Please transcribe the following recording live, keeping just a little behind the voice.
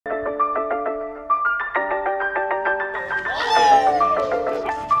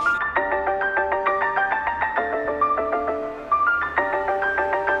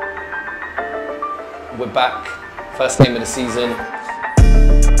we're back. First game of the season.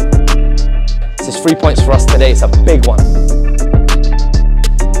 This is 3 points for us today. It's a big one.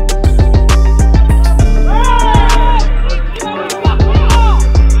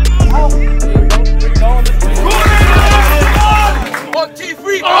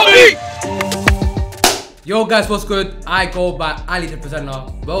 Yo guys, what's good? I go by Ali the presenter.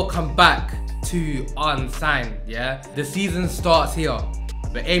 Welcome back to Unsigned, yeah? The season starts here.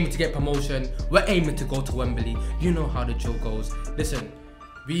 We're aiming to get promotion. We're aiming to go to Wembley. You know how the drill goes. Listen,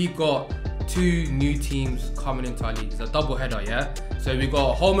 we got 2 new teams coming into our league. It's a double header, yeah? So we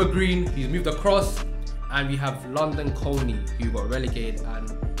got HOLMER Green, who's moved across, and we have London COLNEY, who got relegated and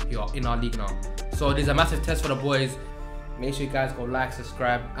who are in our league now. So there's a massive test for the boys. Make sure you guys go like,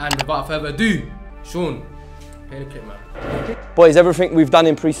 subscribe, and without further ado, Sean, play the clip, man. Boys, everything we've done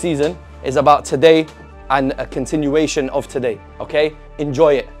in pre-season is about today and a continuation of today, okay?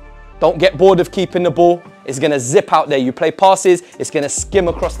 Enjoy it. Don't get bored of keeping the ball. It's gonna zip out there. You play passes, it's gonna skim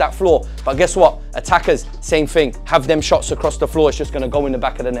across that floor. But guess what? Attackers, same thing. Have them shots across the floor. It's just gonna go in the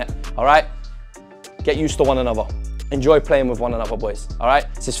back of the net, all right? Get used to one another. Enjoy playing with one another, boys, all right?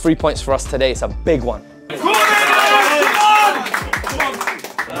 This is 3 points for us today. It's a big one.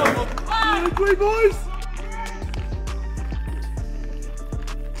 Great boys!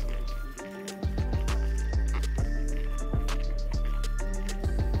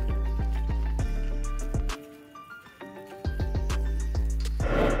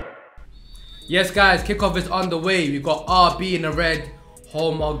 Yes guys, kickoff is on the way. We got RB in the red,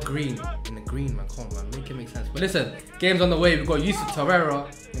 HOLMER green. In the green, man, come on, man, make it make sense. But listen, game's on the way. We got Yusuf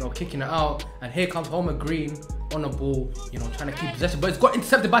Torreira, you know, kicking it out. And here comes HOLMER green on the ball, you know, trying to keep possession. But it's got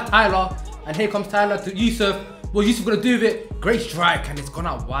intercepted by Tyler. And here comes Tyler to Yusuf. What Yusuf gonna do with it? Great strike, and it's gone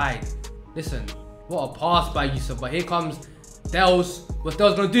out wide. Listen, what a pass by Yusuf. But here comes Dels. What's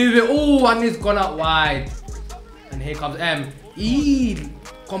Dels gonna do with it? Oh, and it's gone out wide. And here comes M.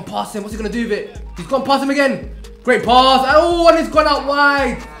 Gone past him. What's he gonna do with it? He's gone past him again. Great pass. Oh, and it's gone out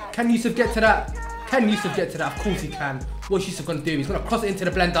wide. Can Yusuf get to that? Can Yusuf get to that? Of course he can. What's Yusuf gonna do? He's gonna cross it into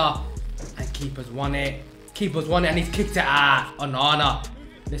the blender. And keepers won it. Keepers won it, and he's kicked it out. Onana.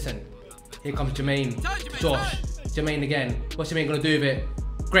 Listen. Here comes Jermaine, Josh, Jermaine again. What's Jermaine gonna do with it?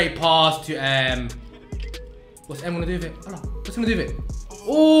 Great pass to what's M gonna do with it? Oh, no. What's he gonna do with it?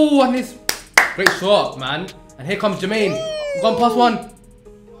 Oh, and this great shot, man. And here comes Jermaine. Gone past one.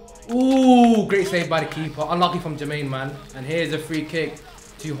 Ooh, great save by the keeper. Unlucky from Jermaine, man. And here's a free kick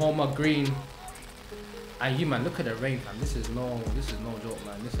to HOLMER green. And you, man, look at the rain, fam. This is no joke,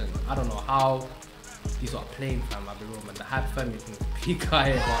 man. Listen, I don't know how these are playing, fam. I'll be real, man. The hype family can peak out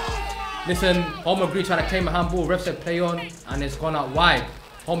here, but listen, HOLMER green trying to claim a handball. Ref said play on, and it's gone out wide.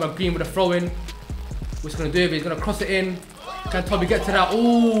 HOLMER green with a throw in. What's he gonna do? He's gonna cross it in. Can Toby get to that?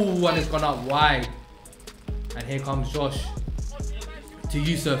 Ooh, and it's gone out wide. And here comes Josh to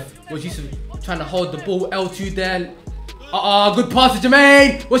Yusuf. What's Yusuf trying to hold the ball? L2 there. Good pass to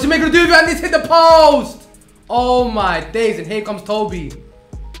Jermaine. What's Jermaine gonna do? And it's hit the post. Oh my days! And here comes Toby.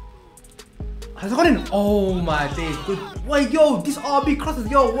 Has it gone in? Oh my days. Good. Wait, yo, this RB crosses.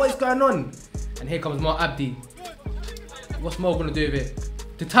 Yo, what is going on? And here comes Mo Abdi. What's Mo gonna do with it?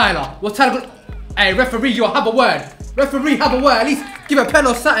 To Tyler. What's Tyler gonna... Hey, referee, yo, have a word. Referee, have a word. At least give a pen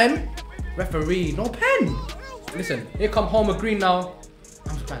or something. Referee, no pen. Listen, here comes HOLMER green now.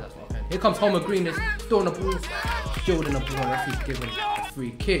 I'm surprised that's not a pen. Here comes HOLMER green. It's still on the ball. Shielding the ball. Referee's giving a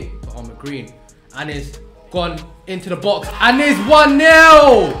free kick to HOLMER green. And it's gone into the box. And it's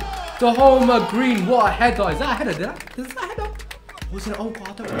 1-0. To HOLMER green. What a header. Is that a header? Is that a header? Was it? Oh god,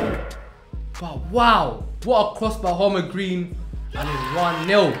 I don't know. But wow, what a cross by HOLMER green. And it's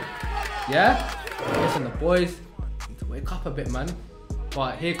 1-0. Yeah? Listen, the boys need to wake up a bit, man.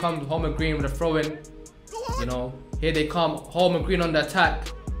 But here comes HOLMER green with a throw in. You know, here they come. HOLMER green on the attack.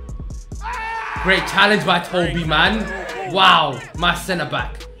 Great challenge by Toby, man. Wow, my centre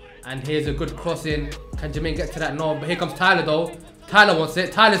back. And here's a good cross in. Can Jermaine get to that? No, but here comes Tyler though. Tyler wants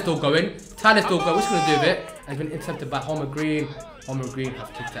it. Tyler's still going. Tyler's still going. What's he gonna do with it? And it's been intercepted by HOLMER green. HOLMER green has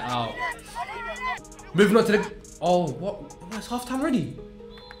kicked it out. Moving on to the... Oh, what? It's half time already.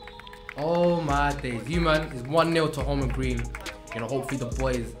 Oh my days. You, man, it's 1-0 to HOLMER green. You know, hopefully the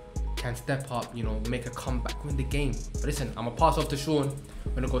boys can step up, you know, make a comeback, win the game. But listen, I'm gonna pass off to Sean.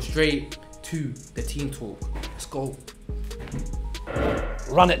 We're gonna go straight to the team talk. Let's go.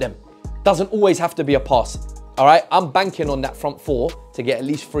 Run at them. Doesn't always have to be a pass. All right, I'm banking on that front 4 to get at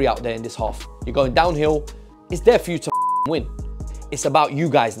least 3 out there in this half. You're going downhill. It's there for you to win. It's about you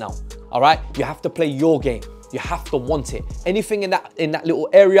guys now. All right, you have to play your game. You have to want it. Anything in that little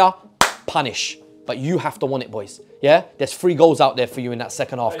area, punish. But you have to want it, boys. Yeah, there's 3 goals out there for you in that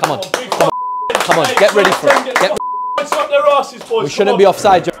second half. Come on. Come on. Come on, get ready for it. Their asses, boys. We shouldn't be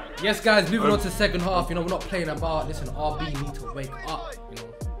offside. Yes, guys, moving on to the second half. You know, we're not playing about. Listen, RB need to wake up. You know,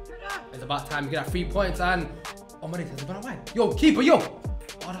 it's about time to get that 3 points. And oh my days, there's a wine. Yo, keeper, yo.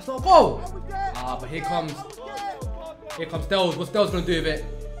 Oh, that's not a goal. But here comes Dells. What's Dells gonna do with it?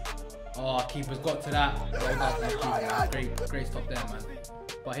 Oh, keeper's got to that. Great stop there, man.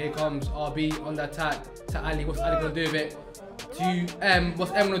 But here comes RB on the attack to Ali. What's Ali gonna do with it? To M.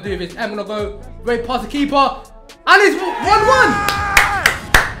 What's M gonna do with it? M gonna go right past the keeper. And it's 1-1.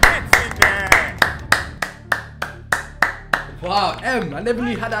 Wow, M. I never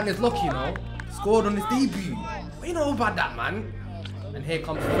knew he had that in his lock, you know. Scored on his debut. What you know about that, man? And here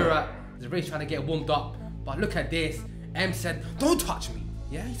comes Favourite. The race trying to get warmed up. But look at this. M said, don't touch me.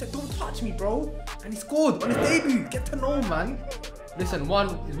 Yeah, he said, don't touch me, bro. And he scored on his debut. Get to know, man. Listen, it's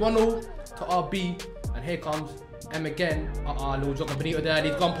 1-0 to RB. And here comes M again. Little Jogger Benito there. And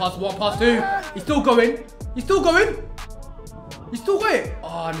he's gone past 1, past 2. He's still going. He's still going. He's still going.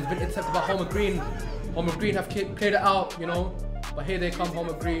 Oh, and he's been intercepted by HOLMER Green. HOLMER Green have cleared it out, you know. But here they come,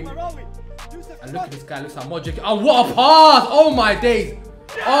 HOLMER Green. And look at this guy. Looks like Modric. And what a pass. Oh, my days.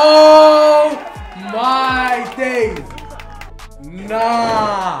 Oh, my days.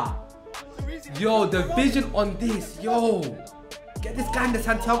 Nah. Yo, the vision on this. Yo. Get this guy in the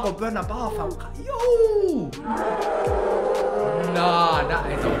Santiago Bernabeu, fam. Yo. Nah,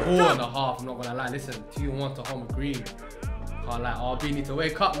 that is a 4.5. I'm not gonna lie. Listen, 2-1 to HOLMER Green. Can't lie. RB need to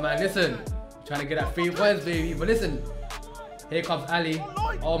wake up, man. Listen, trying to get that 3 points, baby. But listen, here comes Ali.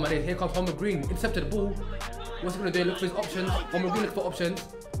 Oh my days. Here comes HOLMER Green. Intercepted the ball. What's he gonna do? Look for his options. HOLMER Green look for options.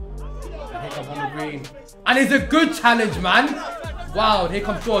 And here comes HOLMER Green. And it's a good challenge, man. Wow. And here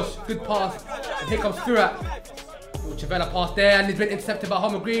comes Josh. Good pass. And here comes Favourite. Chavella passed there, and he's been intercepted by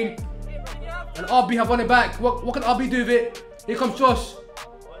HOLMER Green. And RB have won it back. What can RB do with it? Here comes Josh.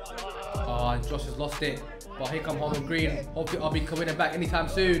 Oh, and Josh has lost it. But here comes HOLMER Green. Hopefully RB can win it back anytime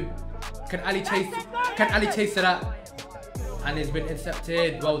soon. Can Ali chase to that? And he's been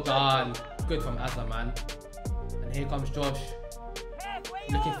intercepted. Well done. Good from Azza, man. And here comes Josh.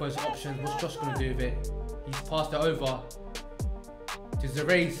 Looking for his options. What's Josh gonna do with it? He's passed it over to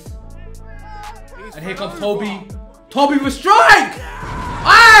Zerace. And here comes Toby. Toby with strike!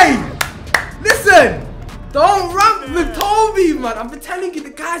 Aye! Listen! Don't run with Toby, man. I've been telling you, the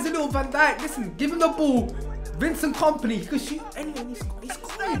guy's a little Van Dijk. Listen, give him the ball. Vincent Kompany, he could shoot anyone. He's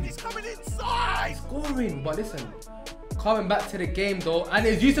scoring. He's coming inside. He's scoring. But listen, coming back to the game though, and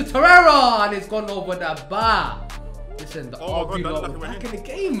it's used to Torreira, and it's gone over the bar. Listen, the RB lot was back in the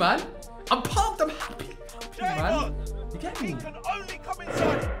game, man. I'm pumped. I'm happy, man. You get me?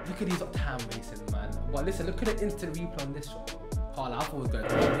 Look at these uptown racing, man. But listen, look at the instant replay on this shot. Carl, I thought it was going to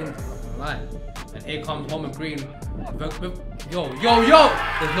be in, not gonna lie. And here comes HOLMER Green. Yo.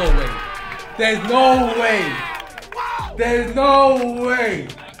 There's no way. There's no way. There's no way.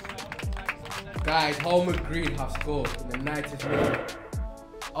 Guys, HOLMER Green have scored in the 90th minute.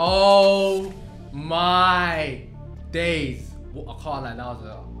 Oh my days. I can't lie, that was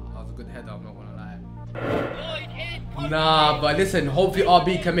a good header, I'm not gonna lie. Nah, but listen, hopefully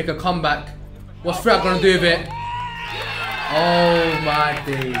RB can make a comeback. What's Fred gonna do with it? Oh my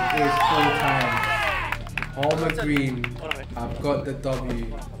days, it's full time. HOLMER Green have got the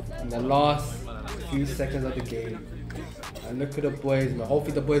W in the last few seconds of the game. And look at the boys, man.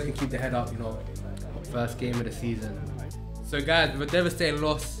 Hopefully the boys can keep their head up, you know. First game of the season. So guys, with a devastating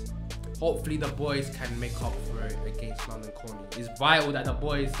loss, hopefully the boys can make up for it against London COLNEY. It's vital that the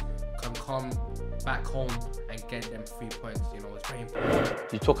boys can come back home and get them 3 points, you know, it's very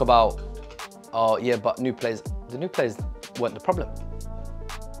important. You talk about, oh yeah, but new players. The new players weren't the problem.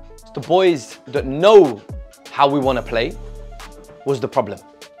 It's the boys that know how we want to play was the problem.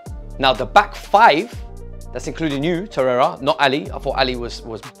 Now the back 5, that's including you, Torreira, not Ali. I thought Ali was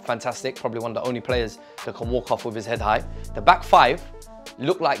fantastic, probably one of the only players that can walk off with his head high. The back 5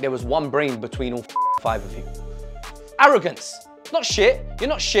 looked like there was one brain between all 5 of you. Arrogance, not shit, you're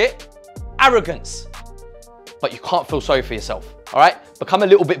not shit, arrogance. But you can't feel sorry for yourself, all right? Become a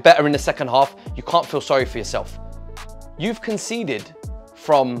little bit better in the second half. You can't feel sorry for yourself. You've conceded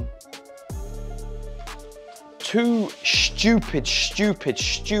from 2 stupid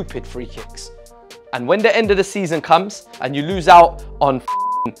free kicks. And when the end of the season comes and you lose out on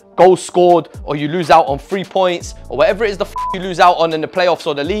goals scored, or you lose out on 3 points, or whatever it is you lose out on in the playoffs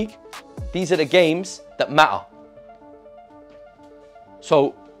or the league, these are the games that matter.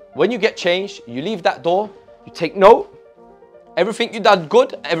 So when you get changed, you leave that door, you take note, everything you done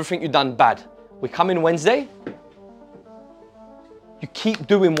good, everything you done bad. We come in Wednesday, you keep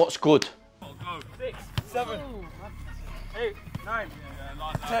doing what's good. 6, 7, 8, 9,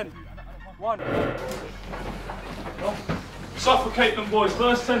 10. 1. Suffocate them, boys.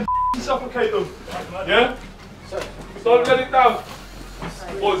 First 10, suffocate them. Yeah? Don't let it down.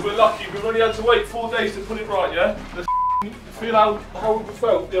 Boys, we're lucky. We've only had to wait 4 days to put it right, yeah? Let's feel how we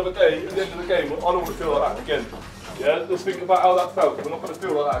felt the other day at the end of the game. I don't want to feel like that again. Yeah? Let's think about how that felt. We're not going to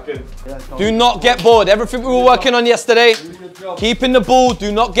feel like that again. Do not get bored. Everything we were working on yesterday, keeping the ball,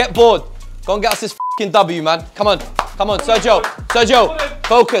 do not get bored. Go and get us this f***ing W, man. Come on. Come on, Sergio. Sergio,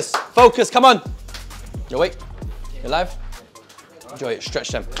 focus. Focus, come on. You awake? You alive? Enjoy it. Stretch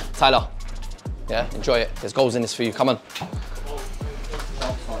them. Tyler. Yeah, enjoy it. There's goals in this for you. Come on.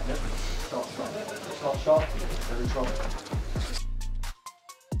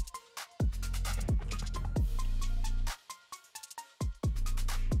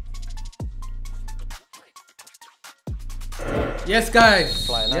 Yes, guys.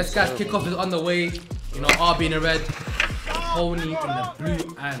 Yes, guys. Kickoff is on the way. You know, RB in the red, COLNEY in the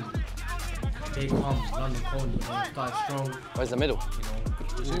blue, and here comes London COLNEY. You know, started strong. Where's the middle?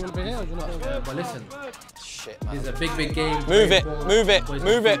 You know, but listen, shit, man. this is a big game. Move it, move it,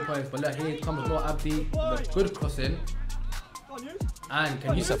 move it. But look, here comes more Abdi with a good crossing. And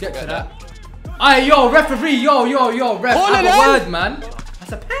can you get to that? Aye, yo, referee, yo, ref. Have a word, man.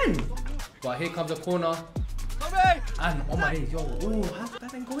 That's a pen. But here comes the corner. And oh my days, yo, ooh, how did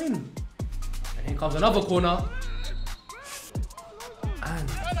that then go in? And here comes another corner.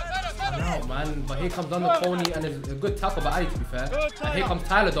 And out, man. But here comes London COLNEY, and there's a good tackle by Ali, to be fair. And here comes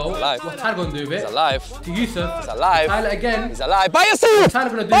Tyler, though. What's Tyler gonna do with it? He's alive. To Yusuf. He's alive. Tyler again. He's alive. By yourself. Tyler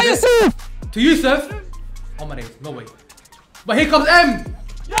gonna do it. To Yusuf. Oh my days, no way. But here comes M.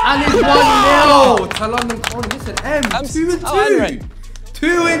 And it's 1-0 to London COLNEY. Listen, M. 2-2.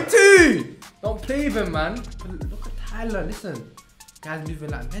 2-2. Don't play with him, man. Look at Tyler. Listen, guys moving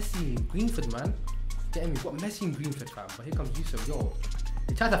like Messi in Greenford, man. Get me? We've got Messi in Greenford, fam. But here comes Yusuf, yo.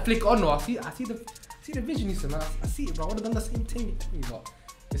 He tried to flick on, no. I see the vision, Yusuf, man. I see it, bro. I would have done the same thing. But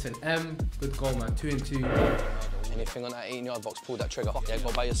listen, M, good goal, man. 2-2. Anything on that 18-yard box, pull that trigger. Yeah,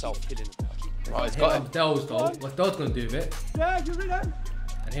 go by yourself. Right, he's got it. Dells, though. What's Dells gonna do with it? Yeah, you're right.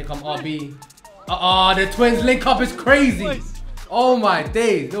 And here come RB. The twins link up is crazy. Oh my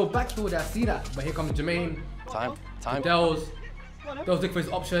days, little backfield, I see that. But here comes Jermaine. Time. Dells looking for his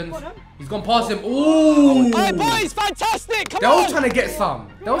options. He's gone past him. Ooh! Hey boys, fantastic! Come on! on! Trying to get some.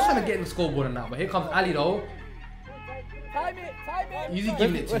 Trying to get in the scoreboard and that. But here comes Ali though. Time it. Easy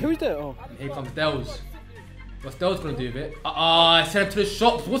giving it to who's that? Oh. And here comes Dells. What's Dells gonna do with it? Send him to the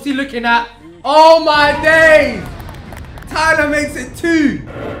shops. What's he looking at? Oh my days! Tyler makes it 2.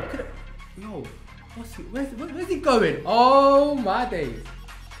 Yo. Where's he going? Oh my days.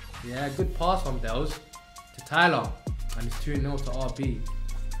 Yeah, good pass from Dells to Tyler. And it's 2-0 to RB.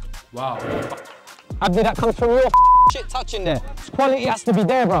 Wow. Abdi, that comes from your shit touching there. Quality has to be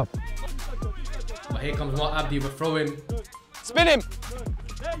there, bro. But here comes more Abdi with throwing. Spin him.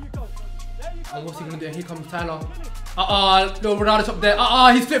 And what's he gonna do? Here comes Tyler. Little Ronaldo's up there.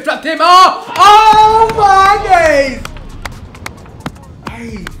 He's flip-flapped him. Oh my days.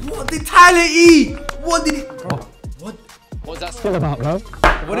 Hey, what did Tyler eat? What did he... Bro, what? What's that still about, bro?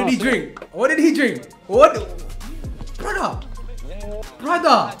 What did he drink? What?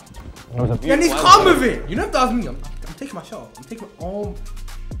 Brother! And he's calm with it! You know if that was me, I'm taking my shot. I'm taking my own...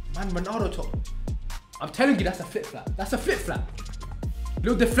 Man, Ronaldo top. I'm telling you, that's a flip-flap.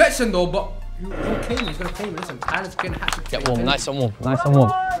 Little deflection though, but he's gonna claim it. Listen, Tyler's gonna have to get warm, nice and warm.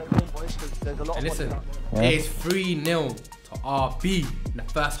 And listen, it's 3-0 to RB in the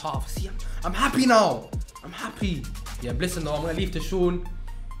first half. See, I'm happy now. I'm happy. Yeah, listen though, I'm gonna leave to Sean.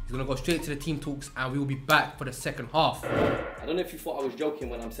 He's gonna go straight to the team talks and we will be back for the second half. I don't know if you thought I was joking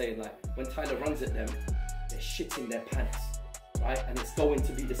when I'm saying like, when Tyler runs at them, they're shitting their pants, right? And it's going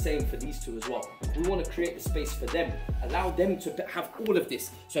to be the same for these two as well. We want to create the space for them, allow them to have all of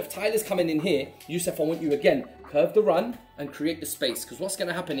this. So if Tyler's coming in here, Yusuf, I want you again, curve the run and create the space. Because what's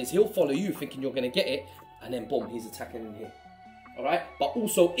gonna happen is he'll follow you thinking you're gonna get it, and then boom, he's attacking in here. All right? But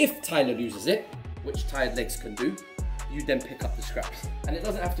also if Tyler loses it, which tired legs can do, you then pick up the scraps. And it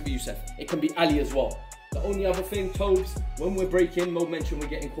doesn't have to be Yusuf, it can be Ali as well. The only other thing, Tobes, when we're breaking, Mo mentioned we're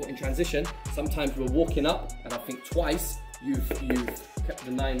getting caught in transition. Sometimes we're walking up, and I think twice you've kept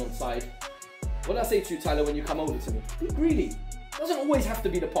the 9 on side. What did I say to you, Tyler, when you come over to me? Really? It doesn't always have to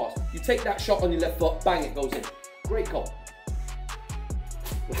be the pass. You take that shot on your left foot, bang, it goes in. Great goal.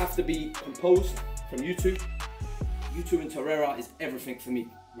 We have to be composed from you two. You two and Torreira is everything for me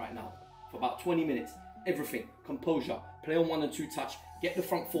right now. For about 20 minutes, everything. Composure, play on 1 and 2 touch, get the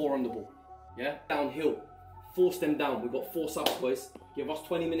front 4 on the ball. Yeah, downhill, force them down. We've got 4 subs, boys. Give us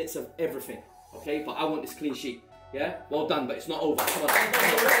 20 minutes of everything, okay? But I want this clean sheet. Yeah? Well done, but it's not over. Come on.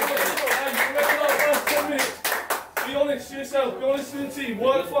 Be honest to yourself, be honest to the team,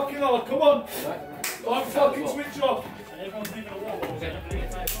 work fucking hard, come on! Don't fucking switch off!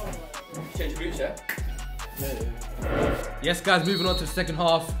 Change boots, yeah? Yes, guys, moving on to the second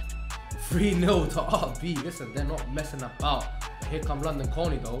half. 3-0 to RB. Listen, they're not messing about. But here come London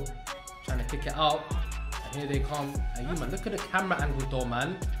COLNEY though, trying to kick it out. And here they come. And you, man, look at the camera angle though,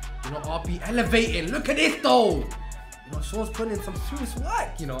 man. You know, RB elevating. Look at this though. You know, Sean's putting in some serious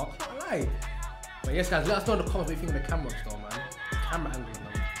work, you know, I can't lie. But yes, guys, let us know in the comments what you think of the camera though, man. The camera angle,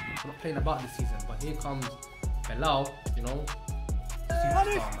 man. We're not playing about this season, but here comes Bilal, you know.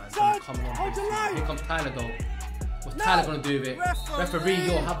 Superstar, man. Coming on this season. Here comes Tyler though. What's Tyler gonna do with it? Referee,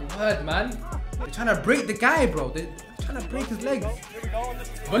 yo, have a word, man. They're trying to break the guy, bro. They're trying to break his legs.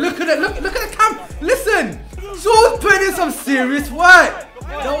 But look at it, look at the cam. Listen, Sean's putting in some serious work.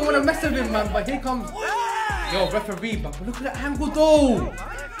 Don't want to mess with him, man. But here comes, yo, referee. But look at the angle, though.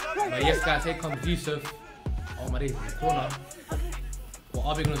 But yes, guys, here comes Yusuf. Oh my days, in the corner. What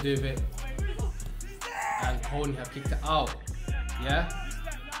are we gonna do with it? And COLNEY have kicked it out. Yeah.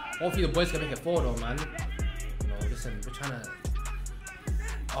 Hopefully the boys can make it forward, though, man. Listen, we're trying to.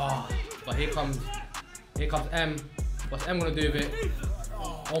 Oh, but here comes M. What's M gonna do with it?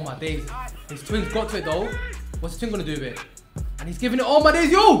 Oh my days. His twins got to it though. What's his twin gonna do with it? And he's giving it. Oh my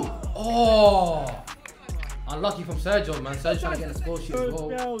days, yo! Oh! Unlucky from Sergio, man. Sergio trying to get the score sheet as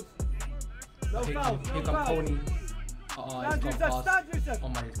well. Here comes COLNEY. He's gone past. Oh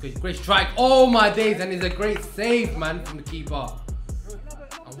my days. Great strike. Oh my days. And it's a great save, man, from the keeper.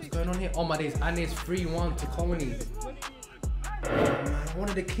 What's going on here? Oh my days, and it's 3-1 to COLNEY. I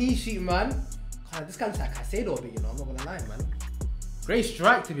wanted a clean sheet, man. God, this guy looks like Caicedo a bit, you know, I'm not gonna lie, man. Great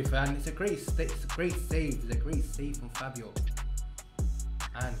strike, to be fair, and it's a great save. It's a great save from Fabio.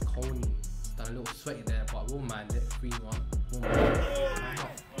 And COLNEY done a little sweaty there, but we'll mind it. 3-1. We'll mind it.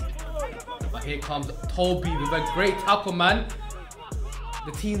 But here comes Toby with a great tackle, man.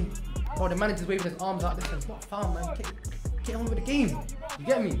 The team, oh, the manager's waving his arms out. Listen, it's not foul, man. Get on with the game. You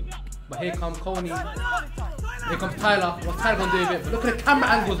get me? But here comes COLNEY. Here comes Tyler. What's Tyler gonna do with it? But look at the camera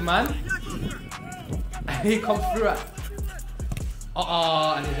angles, man. And here comes Fruit.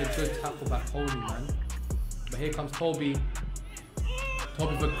 And there's a good tackle by COLNEY, man. But here comes Toby.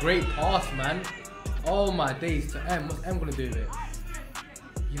 Toby with a great pass, man. Oh my days, to M. What's M gonna do with it?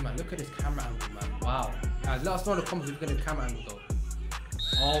 You, man, look at this camera angle, man. Wow. Guys, let us know in the comments if you get the camera angle, though.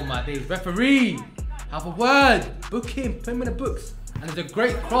 Oh my days. Referee! Have a word. Book him. Put him in the books. And there's a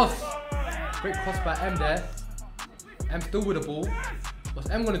great cross. Great cross by M there. M still with the ball. What's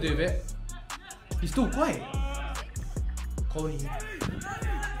M gonna do with it? He's still quiet. COLNEY.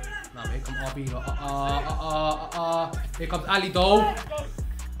 Now here comes RB. Here comes Ali though.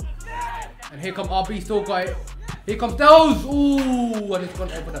 And here comes RB, still got it. Here comes Dells. Ooh, and it's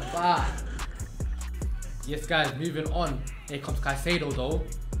gone over the bar. Yes, guys, moving on. Here comes Caicedo though.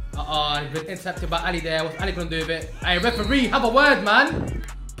 He's been intercepted by Ali there. What's Ali gonna do with it? Hey, referee, have a word, man.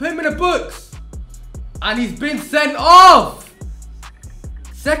 Put him in the books. And he's been sent off.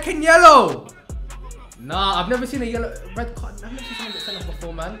 Second yellow. Nah, I've never seen a red card. I've never seen someone get sent off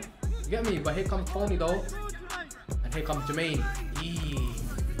before, man. You get me? But here comes COLNEY though. And here comes Jermaine.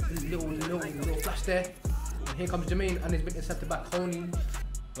 Little flash there. And here comes Jermaine, and he's been intercepted by COLNEY.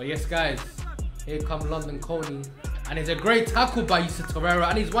 But yes, guys, here comes London COLNEY. And it's a great tackle by Yusuf Torreira,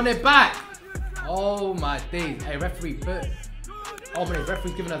 and he's won it back. Oh my days. Hey, referee, put. Oh my days,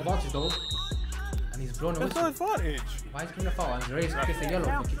 referee's giving an advantage though. And he's blown a whistle. That's no advantage. Why is he giving a foul? And Zeray's kissing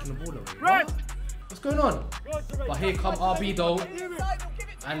yellow for kicking the ball away. What? What's going on? But here come RB though.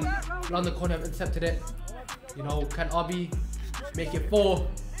 And London COLNEY have intercepted it. You know, can RB make it 4?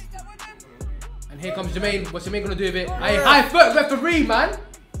 And here comes Jermaine. What's Jermaine gonna do with it? Hey, high foot referee, man.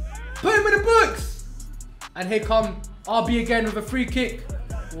 Put him in the books. And here come RB again with a free kick.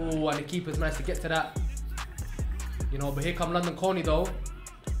 Oh, and the keeper's managed to get to that. You know, but here come London COLNEY though.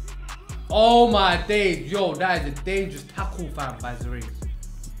 Oh my days, yo, that is a dangerous tackle, fam, by Zeray's.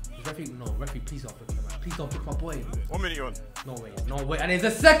 Referee, please don't book him, man. Please don't book my boy. 1 minute on. No way. And it's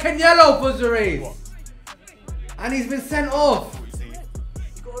a second yellow for Zeray's. And he's been sent off.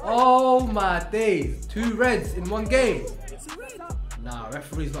 Oh my days, 2 reds in 1 game. Nah,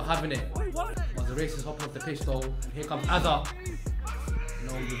 referee's not having it. But the race is hopping off the pitch though. And here comes Azar. You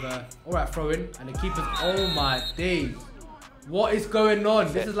know, with a alright throw in. And the keeper's, oh my days. What is going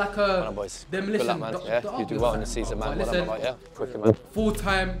on? This is like a demolition. You do well in the season, man. Listen, man. Full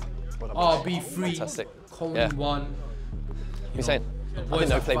time, RB 3, COLNEY 1. Who's saying? The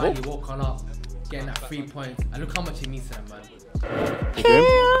boys are finally walking up, getting that 3 points. And look how much he means to them, man.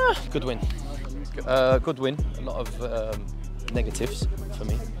 Good win. Good win. A lot of negatives for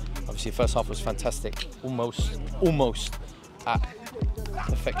me. Obviously, first half was fantastic. Almost at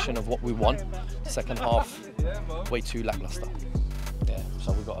perfection of what we want. Second half, way too lackluster. Yeah,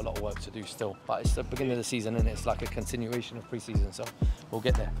 so we've got a lot of work to do still. But it's the beginning of the season and it's like a continuation of pre-season, so we'll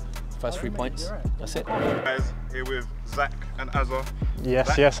get there. First 3 points, that's it. Guys, here with Zach and Azza. Yes,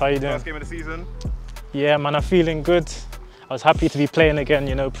 Zach, yes, how you doing? First game of the season. Yeah, man, I'm feeling good. I was happy to be playing again,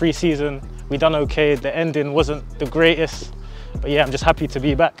 you know, pre-season. We done okay, the ending wasn't the greatest. But yeah, I'm just happy to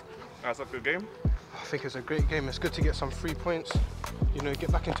be back. That's a good game. I think it's a great game. It's good to get some 3 points, you know,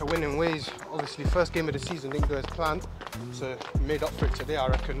 get back into winning ways. Obviously, first game of the season didn't go as planned, so we made up for it today. I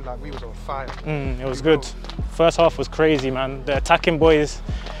reckon like we was on fire. It was good. First half was crazy, man. The attacking boys,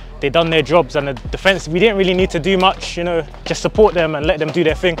 they done their jobs, and the defense, we didn't really need to do much, you know, just support them and let them do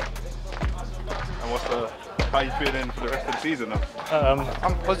their thing. And how are you feeling for the rest of the season now?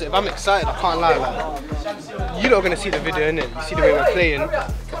 I'm positive. I'm excited. I can't lie. Like, you lot are gonna see the video, innit? You see the way we're playing.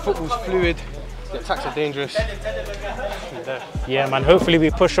 Football's fluid. The attacks are dangerous. Yeah, man. Hopefully we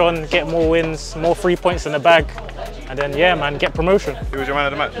push on, get more wins, more 3 points in the bag, and then yeah, man, get promotion. Who was your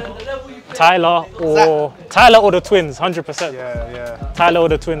man of the match? Tyler or the Twins, 100%. Yeah. Tyler or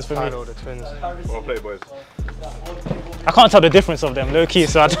the Twins for me. Tyler or the Twins. Well played, boys. I can't tell the difference of them, low key,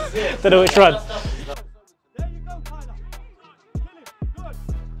 so I don't know which one.